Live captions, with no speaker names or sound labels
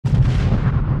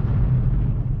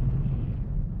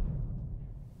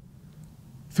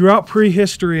Throughout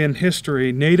prehistory and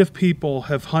history, native people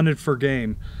have hunted for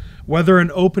game. Whether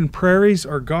in open prairies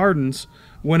or gardens,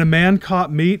 when a man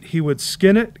caught meat, he would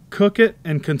skin it, cook it,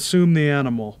 and consume the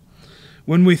animal.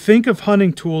 When we think of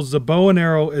hunting tools, the bow and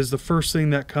arrow is the first thing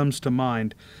that comes to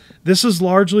mind. This is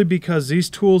largely because these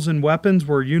tools and weapons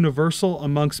were universal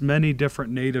amongst many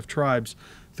different native tribes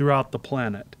throughout the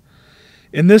planet.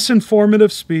 In this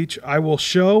informative speech, I will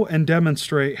show and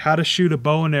demonstrate how to shoot a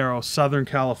bow and arrow Southern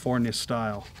California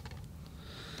style.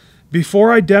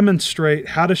 Before I demonstrate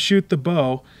how to shoot the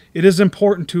bow, it is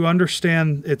important to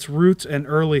understand its roots and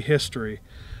early history.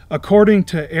 According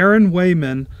to Aaron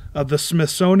Wayman of the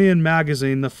Smithsonian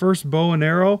Magazine, the first bow and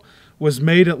arrow was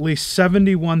made at least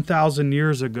 71,000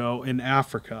 years ago in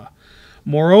Africa.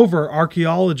 Moreover,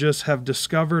 archaeologists have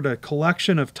discovered a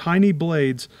collection of tiny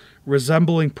blades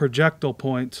resembling projectile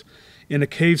points in a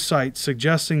cave site,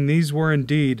 suggesting these were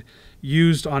indeed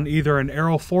used on either an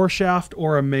arrow foreshaft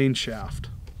or a main shaft.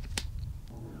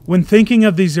 When thinking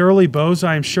of these early bows,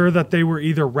 I am sure that they were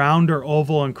either round or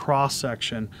oval in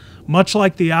cross-section, much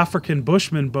like the African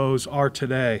Bushman bows are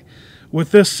today.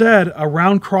 With this said, a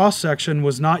round cross-section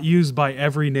was not used by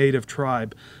every native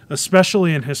tribe,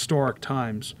 especially in historic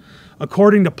times.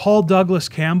 According to Paul Douglas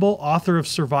Campbell, author of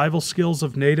Survival Skills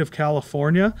of Native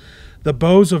California, the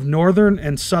bows of northern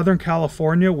and southern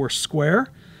California were square,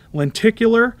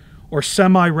 lenticular, or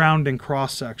semi-round in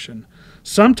cross-section.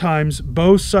 Sometimes,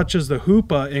 bows such as the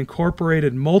hoopah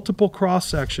incorporated multiple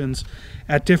cross-sections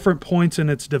at different points in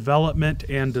its development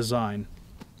and design.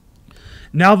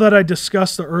 Now that I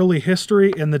discussed the early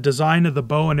history and the design of the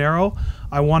bow and arrow,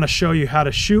 I want to show you how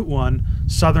to shoot one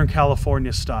Southern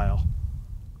California style.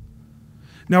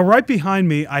 Now right behind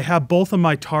me, I have both of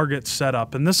my targets set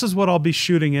up, and this is what I'll be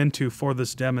shooting into for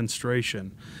this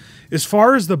demonstration. As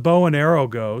far as the bow and arrow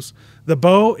goes, the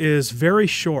bow is very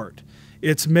short.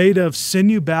 It's made of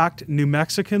sinew-backed New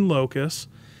Mexican locust,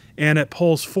 and it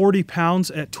pulls 40 pounds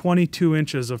at 22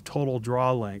 inches of total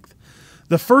draw length.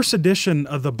 The first edition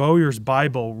of the Bowyer's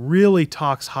Bible really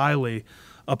talks highly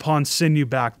upon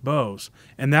sinew-backed bows,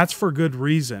 and that's for good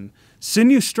reason.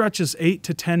 Sinew stretches 8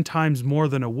 to 10 times more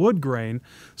than a wood grain,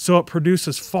 so it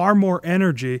produces far more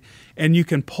energy, and you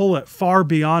can pull it far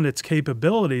beyond its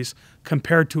capabilities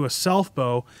compared to a self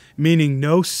bow, meaning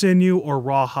no sinew or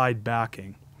rawhide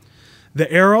backing.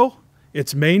 The arrow,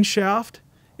 its main shaft,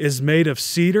 is made of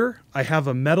cedar. I have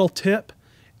a metal tip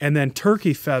and then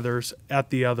turkey feathers at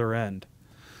the other end.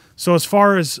 So as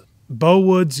far as bow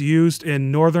woods used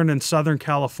in northern and southern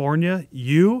California,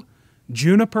 yew,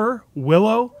 juniper,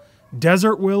 willow,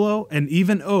 desert willow, and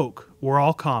even oak were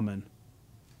all common.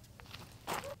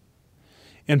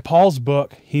 In Paul's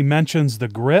book, he mentions the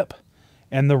grip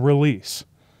and the release.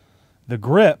 The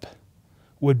grip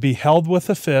would be held with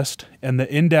a fist, and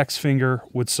the index finger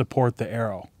would support the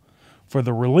arrow. For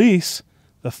the release,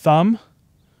 the thumb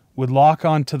would lock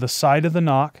onto the side of the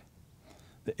nock,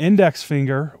 the index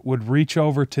finger would reach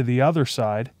over to the other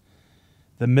side,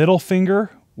 the middle finger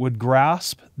would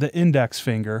grasp the index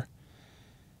finger,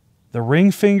 the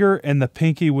ring finger and the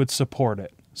pinky would support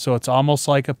it, so it's almost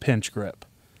like a pinch grip.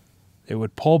 It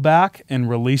would pull back and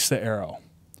release the arrow.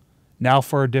 Now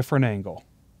for a different angle.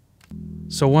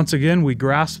 So once again, we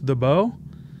grasp the bow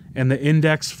and the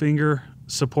index finger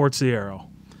supports the arrow.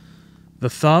 The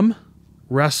thumb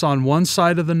rests on one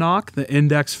side of the nock, the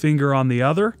index finger on the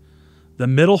other. The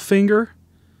middle finger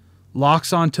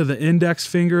locks onto the index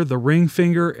finger, the ring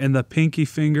finger, and the pinky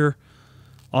finger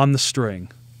on the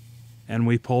string, and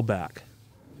we pull back.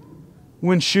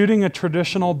 When shooting a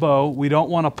traditional bow, we don't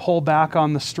want to pull back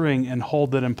on the string and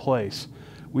hold it in place.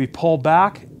 We pull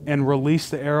back and release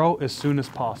the arrow as soon as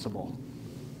possible.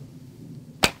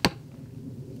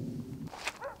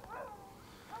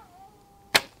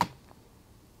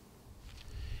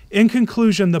 In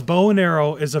conclusion, the bow and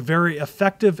arrow is a very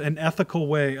effective and ethical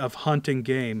way of hunting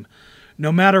game.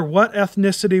 No matter what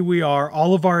ethnicity we are,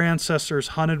 all of our ancestors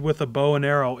hunted with a bow and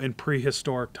arrow in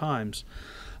prehistoric times.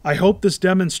 I hope this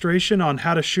demonstration on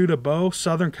how to shoot a bow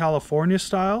Southern California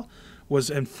style was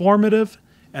informative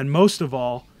and most of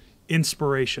all,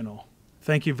 inspirational.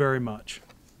 Thank you very much.